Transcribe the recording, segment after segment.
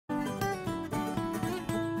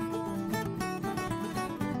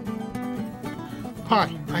Hi,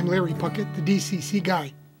 I'm Larry Puckett, the DCC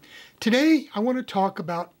guy. Today I want to talk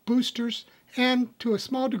about boosters and, to a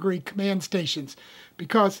small degree, command stations,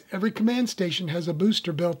 because every command station has a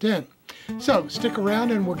booster built in. So stick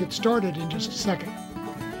around and we'll get started in just a second.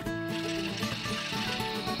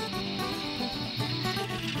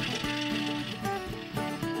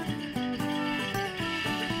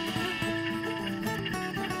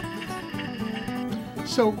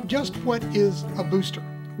 So just what is a booster?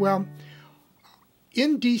 Well,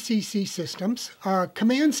 in DCC systems,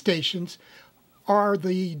 command stations are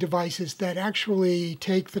the devices that actually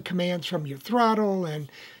take the commands from your throttle and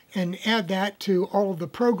add that to all of the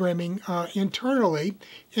programming internally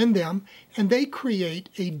in them, and they create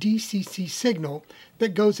a DCC signal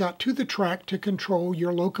that goes out to the track to control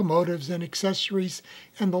your locomotives and accessories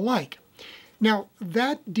and the like. Now,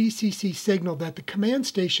 that DCC signal that the command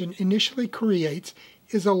station initially creates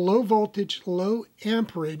is a low voltage, low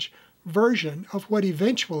amperage version of what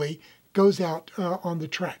eventually goes out on the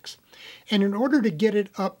tracks. And in order to get it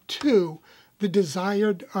up to the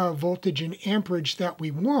desired voltage and amperage that we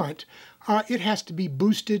want, it has to be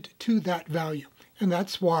boosted to that value. And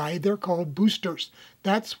that's why they're called boosters.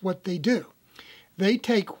 That's what they do. They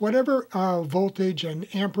take whatever voltage and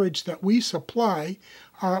amperage that we supply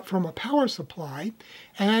from a power supply,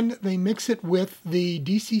 and they mix it with the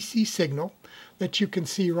DCC signal that you can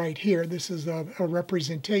see right here. This is a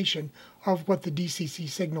representation of what the DCC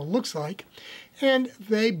signal looks like, and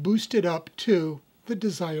they boost it up to the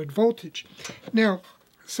desired voltage. Now,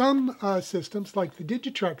 some systems, like the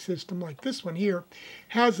Digitrax system, like this one here,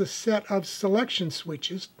 has a set of selection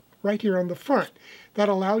switches right here on the front that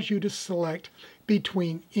allows you to select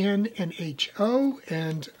between N and HO,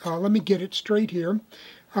 and let me get it straight here.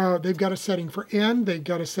 They've got a setting for N, they've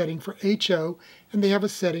got a setting for HO, and they have a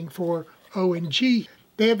setting for O and G.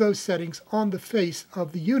 They have those settings on the face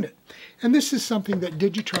of the unit. And this is something that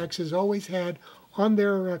Digitrax has always had on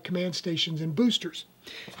their command stations and boosters.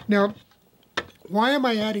 Now, why am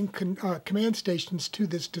I adding command stations to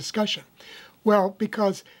this discussion? Well,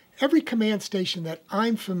 because every command station that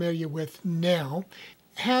I'm familiar with now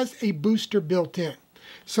has a booster built in,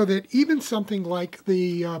 so that even something like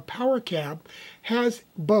the power cab has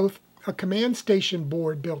both a command station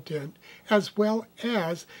board built in as well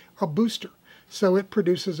as a booster. So it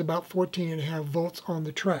produces about 14.5 volts on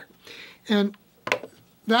the track. And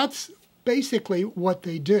that's basically what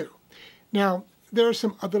they do. Now, there are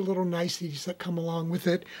some other little niceties that come along with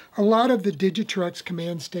it. A lot of the Digitrax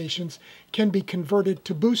command stations can be converted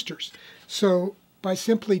to boosters. So by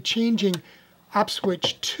simply changing op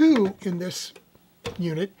switch 2 in this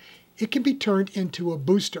unit, it can be turned into a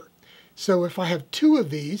booster. So if I have 2 of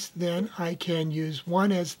these, then I can use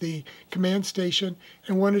one as the command station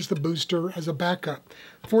and one as the booster as a backup.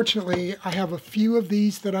 Fortunately, I have a few of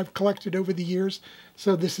these that I've collected over the years.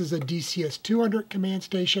 So this is a DCS 200 command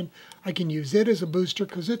station. I can use it as a booster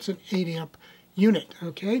because it's an 8 amp unit,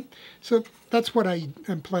 okay? So that's what I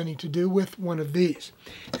am planning to do with one of these.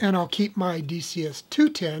 And I'll keep my DCS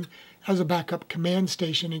 210 as a backup command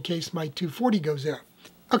station in case my 240 goes out.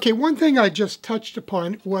 Okay, one thing I just touched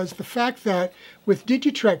upon was the fact that with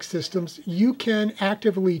Digitrax systems, you can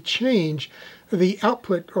actively change the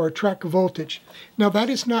output or track voltage. Now, that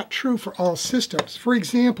is not true for all systems. For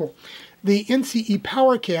example, the NCE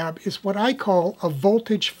power cab is what I call a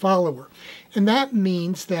voltage follower. And that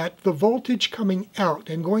means that the voltage coming out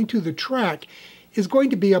and going to the track is going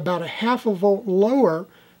to be about a half a volt lower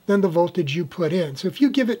than the voltage you put in. So if you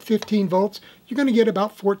give it 15 volts, you're going to get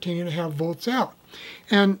about 14.5 volts out.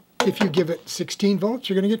 And if you give it 16 volts,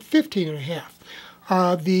 you're going to get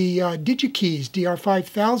 15.5. The DigiKeys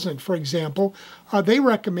DR5000, for example, they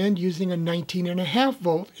recommend using a 19.5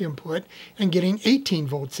 volt input and getting 18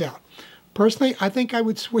 volts out. Personally, I think I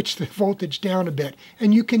would switch the voltage down a bit,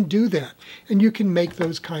 and you can do that, and you can make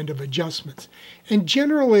those kind of adjustments. And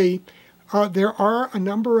generally, there are a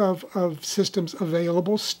number of systems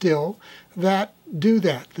available still that do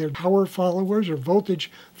that. They're power followers or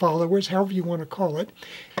voltage followers, however you want to call it.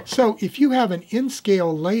 So if you have an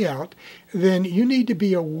in-scale layout, then you need to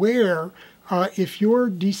be aware if your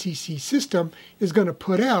DCC system is going to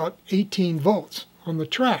put out 18 volts on the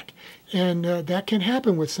track. And that can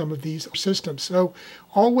happen with some of these systems. So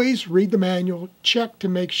always read the manual, check to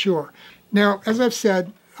make sure. Now, as I've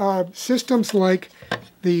said, systems like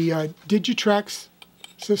the Digitrax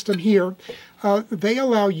system here, they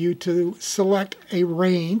allow you to select a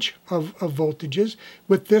range of voltages.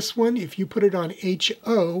 With this one, if you put it on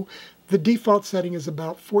HO, the default setting is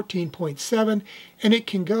about 14.7, and it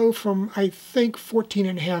can go from, I think,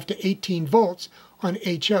 14.5 to 18 volts on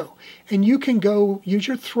HO. And you can go use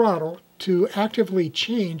your throttle to actively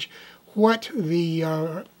change what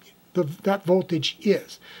that voltage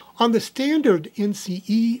is. On the standard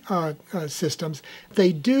NCE systems,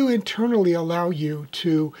 they do internally allow you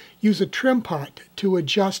to use a trim pot to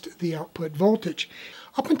adjust the output voltage.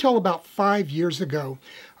 Up until about 5 years ago,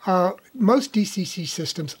 most DCC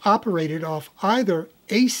systems operated off either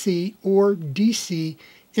AC or DC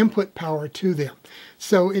input power to them.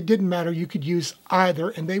 So it didn't matter, you could use either,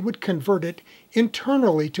 and they would convert it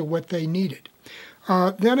internally to what they needed.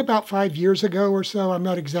 Then about 5 years ago or so, I'm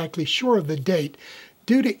not exactly sure of the date,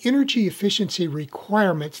 due to energy efficiency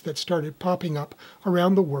requirements that started popping up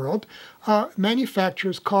around the world,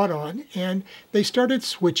 manufacturers caught on and they started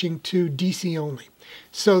switching to DC only.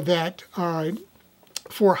 So that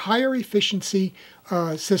for higher efficiency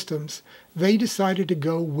systems, they decided to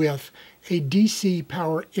go with a DC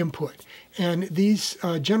power input. And these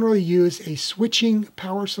generally use a switching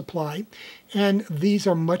power supply, and these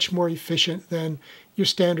are much more efficient than your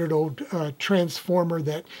standard old transformer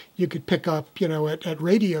that you could pick up, at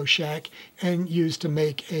Radio Shack and use to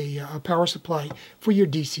make a power supply for your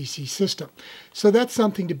DCC system. So that's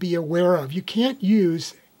something to be aware of. You can't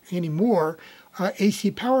use anymore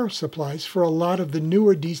AC power supplies for a lot of the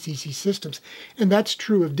newer DCC systems. And that's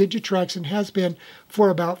true of Digitrax and has been for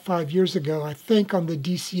about 5 years ago. I think on the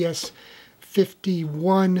DCS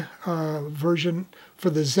 51 version for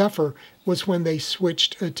the Zephyr was when they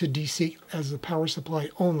switched to DC as the power supply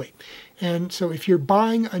only. And so if you're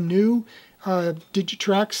buying a new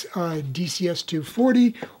Digitrax DCS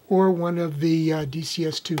 240 or one of the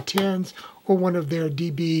DCS 210s or one of their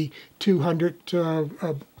DB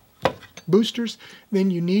 200 boosters,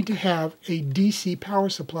 then you need to have a DC power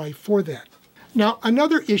supply for that. Now,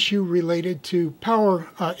 another issue related to power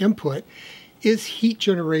input is heat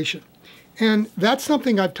generation. And that's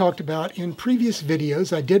something I've talked about in previous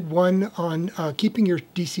videos. I did one on keeping your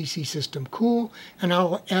DCC system cool, and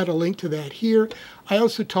I'll add a link to that here. I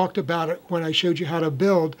also talked about it when I showed you how to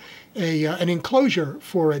build an enclosure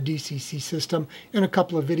for a DCC system in a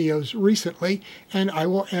couple of videos recently, and I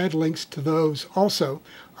will add links to those also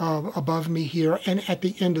above me here and at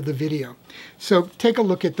the end of the video. So take a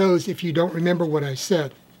look at those if you don't remember what I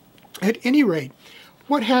said. At any rate,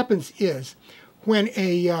 what happens is when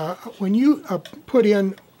you put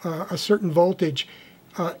in a certain voltage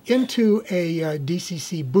into a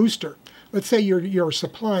DCC booster, let's say you're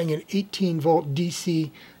supplying an 18-volt DC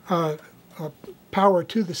power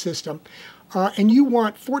to the system, and you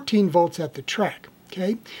want 14 volts at the track,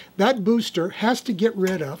 okay? That booster has to get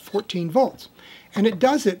rid of 14 volts, and it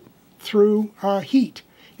does it through heat.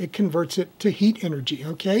 It converts it to heat energy,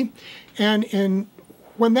 okay? And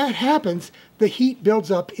when that happens, the heat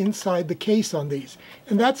builds up inside the case on these.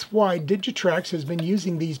 And that's why Digitrax has been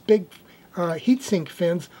using these big heatsink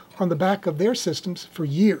fins on the back of their systems for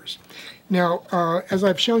years. Now, as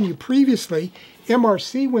I've shown you previously,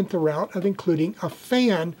 MRC went the route of including a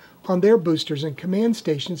fan on their boosters and command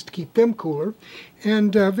stations to keep them cooler,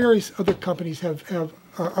 and various other companies have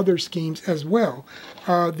other schemes as well.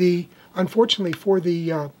 Unfortunately for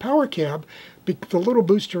the power cab, the little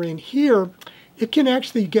booster in here, it can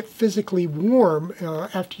actually get physically warm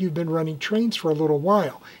after you've been running trains for a little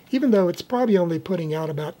while, even though it's probably only putting out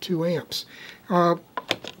about 2 amps.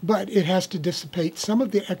 But it has to dissipate some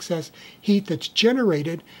of the excess heat that's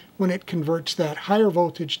generated when it converts that higher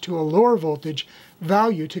voltage to a lower voltage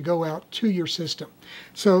value to go out to your system.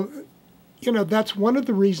 So, that's one of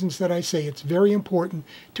the reasons that I say it's very important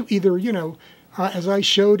to either, as I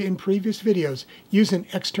showed in previous videos, use an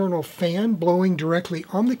external fan blowing directly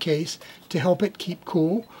on the case to help it keep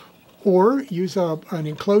cool, or use an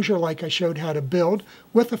enclosure like I showed how to build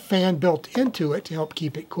with a fan built into it to help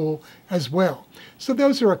keep it cool as well. So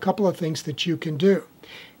those are a couple of things that you can do.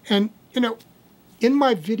 And, in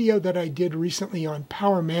my video that I did recently on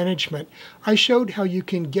power management, I showed how you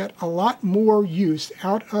can get a lot more use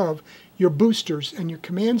out of your boosters and your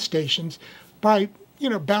command stations by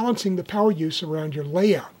balancing the power use around your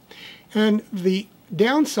layout. And the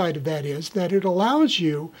downside of that is that it allows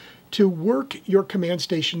you to work your command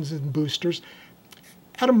stations and boosters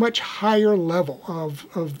at a much higher level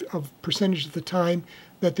of percentage of the time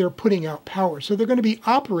that they're putting out power. So they're going to be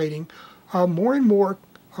operating more and more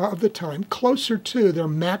of the time closer to their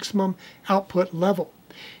maximum output level.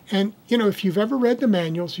 And, if you've ever read the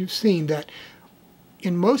manuals, you've seen that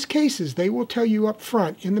in most cases, they will tell you up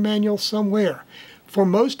front in the manual somewhere, for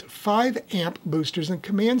most 5 amp boosters and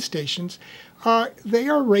command stations, they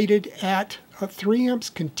are rated at 3 amps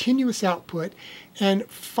continuous output and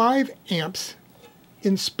 5 amps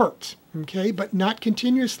in spurts, okay, but not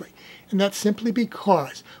continuously. And that's simply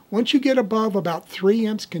because once you get above about 3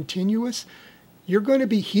 amps continuous, you're going to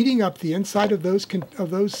be heating up the inside of those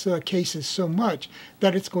cases so much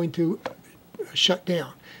that it's going to shut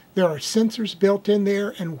down. There are sensors built in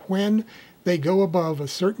there, and when they go above a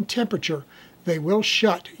certain temperature, they will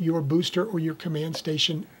shut your booster or your command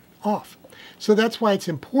station off. So that's why it's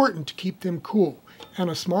important to keep them cool. And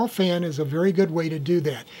a small fan is a very good way to do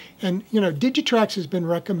that. And, you know, Digitrax has been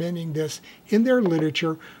recommending this in their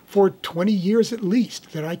literature for 20 years at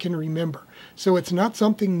least that I can remember. So it's not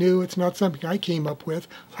something new. It's not something I came up with.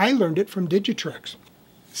 I learned it from Digitrax.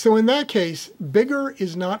 So in that case, bigger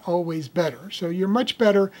is not always better. So you're much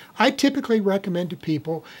better. I typically recommend to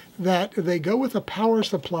people that they go with a power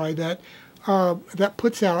supply that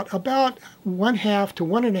puts out about 1/2 to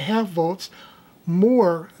 1.5 volts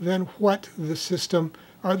more than what the system,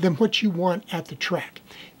 than what you want at the track.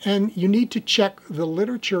 And you need to check the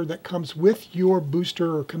literature that comes with your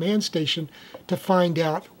booster or command station to find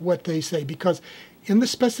out what they say, because in the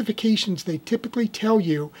specifications they typically tell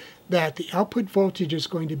you that the output voltage is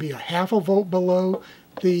going to be 1/2 volt below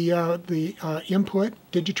the input.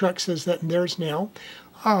 Digitrax says that in theirs now.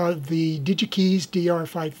 The DigiKeys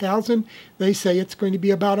DR5000, they say it's going to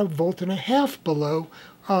be about 1.5 volts below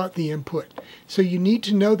the input. So you need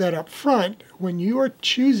to know that up front when you are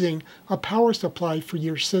choosing a power supply for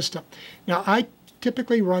your system. Now, I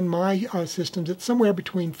typically run my systems at somewhere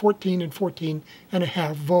between 14 and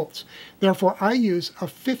 14.5 volts. Therefore, I use a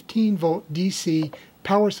 15 volt DC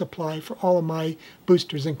power supply for all of my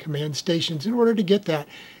boosters and command stations in order to get that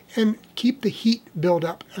and keep the heat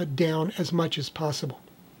buildup down as much as possible.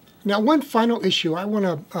 Now, one final issue I want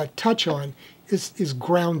to touch on is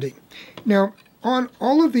grounding. Now, on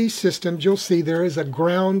all of these systems, you'll see there is a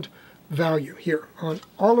ground value here. On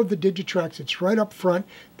all of the Digitrax, it's right up front.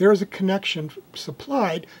 There is a connection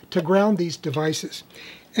supplied to ground these devices.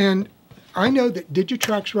 And I know that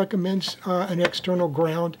Digitrax recommends an external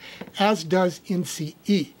ground, as does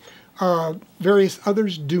NCE. Various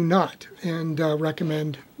others do not and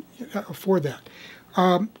recommend for that.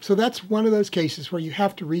 So that's one of those cases where you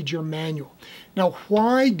have to read your manual. Now,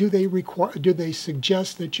 why do they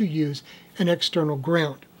suggest that you use an external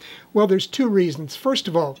ground? Well, there's two reasons. First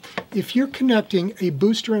of all, if you're connecting a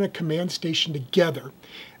booster and a command station together,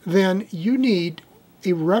 then you need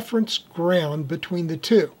a reference ground between the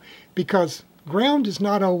two, because ground is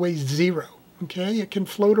not always 0. Okay, it can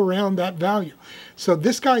float around that value. So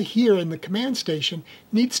this guy here in the command station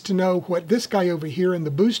needs to know what this guy over here in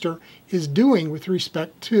the booster is doing with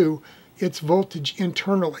respect to its voltage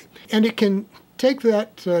internally. And it can take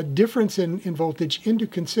that difference in voltage into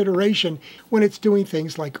consideration when it's doing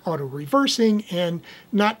things like auto reversing and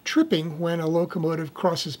not tripping when a locomotive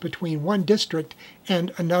crosses between one district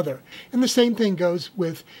and another. And the same thing goes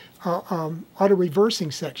with auto reversing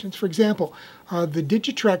sections. For example, the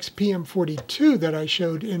Digitrax PM42 that I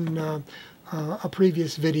showed in a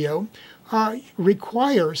previous video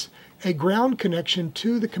requires a ground connection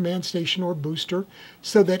to the command station or booster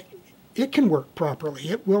so that it can work properly.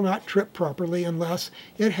 It will not trip properly unless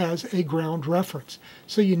it has a ground reference.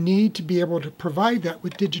 So you need to be able to provide that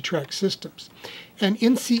with Digitrax systems. And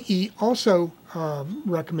NCE also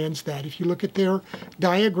recommends that. If you look at their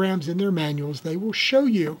diagrams in their manuals, they will show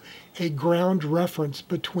you a ground reference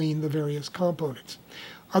between the various components.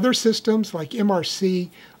 Other systems like MRC,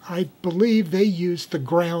 I believe they use the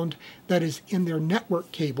ground that is in their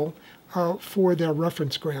network cable for their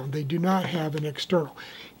reference ground. They do not have an external.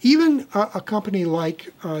 Even a company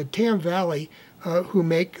like Tam Valley, who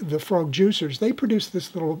make the frog juicers, they produce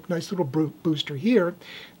this nice little booster here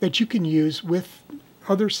that you can use with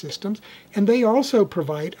other systems, and they also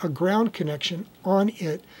provide a ground connection on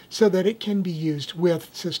it so that it can be used with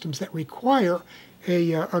systems that require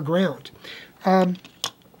a ground.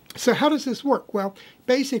 So how does this work? Well,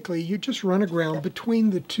 basically you just run a ground between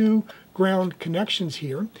the two ground connections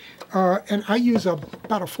here, and I use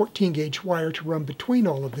about a 14 gauge wire to run between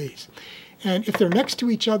all of these. And if they're next to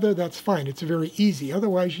each other, that's fine. It's very easy.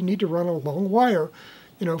 Otherwise, you need to run a long wire,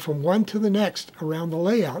 you know, from one to the next around the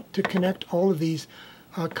layout to connect all of these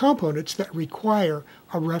components that require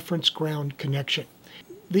a reference ground connection.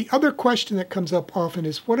 The other question that comes up often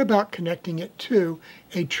is, what about connecting it to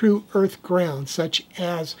a true earth ground, such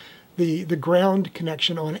as the ground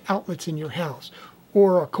connection on outlets in your house,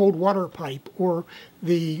 or a cold water pipe, or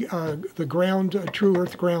the ground, true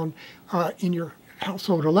earth ground in your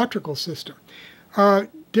household electrical system?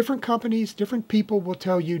 Different companies, different people will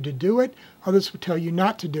tell you to do it. Others will tell you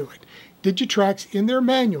not to do it. Digitrax, in their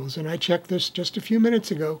manuals, and I checked this just a few minutes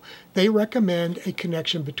ago, they recommend a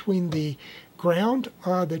connection between the ground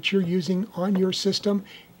that you're using on your system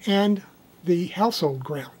and the household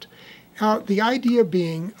ground. The idea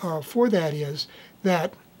being for that is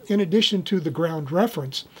that in addition to the ground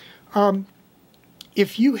reference,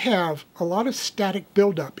 if you have a lot of static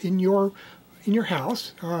buildup in your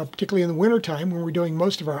house, particularly in the wintertime when we're doing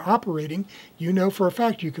most of our operating, you know for a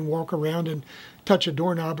fact you can walk around and touch a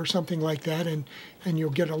doorknob or something like that and you'll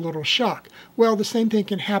get a little shock. Well, the same thing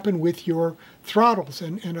can happen with your throttles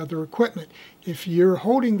and other equipment. If you're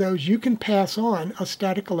holding those, you can pass on a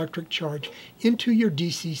static electric charge into your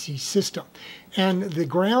DCC system. And the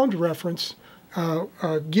ground reference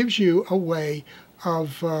gives you a way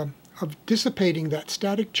of dissipating that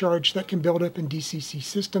static charge that can build up in DCC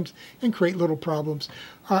systems and create little problems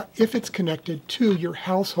if it's connected to your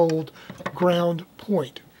household ground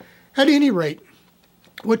point. At any rate,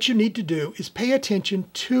 what you need to do is pay attention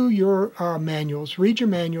to your manuals, read your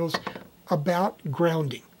manuals about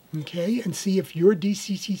grounding, okay, and see if your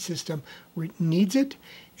DCC system needs it,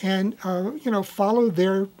 and follow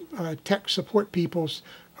their tech support people's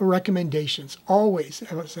recommendations. Always,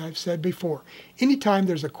 as I've said before, anytime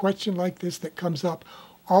there's a question like this that comes up,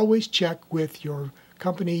 always check with your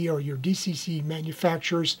company or your DCC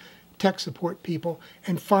manufacturer's tech support people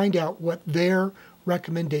and find out what their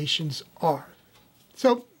recommendations are.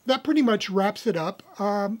 So that pretty much wraps it up.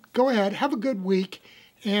 Go ahead, have a good week.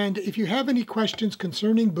 And if you have any questions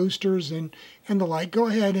concerning boosters and the like, go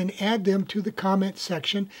ahead and add them to the comment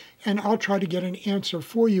section, and I'll try to get an answer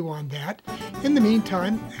for you on that. In the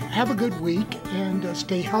meantime, have a good week and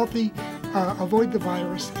stay healthy, avoid the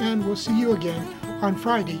virus, and we'll see you again on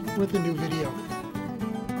Friday with a new video.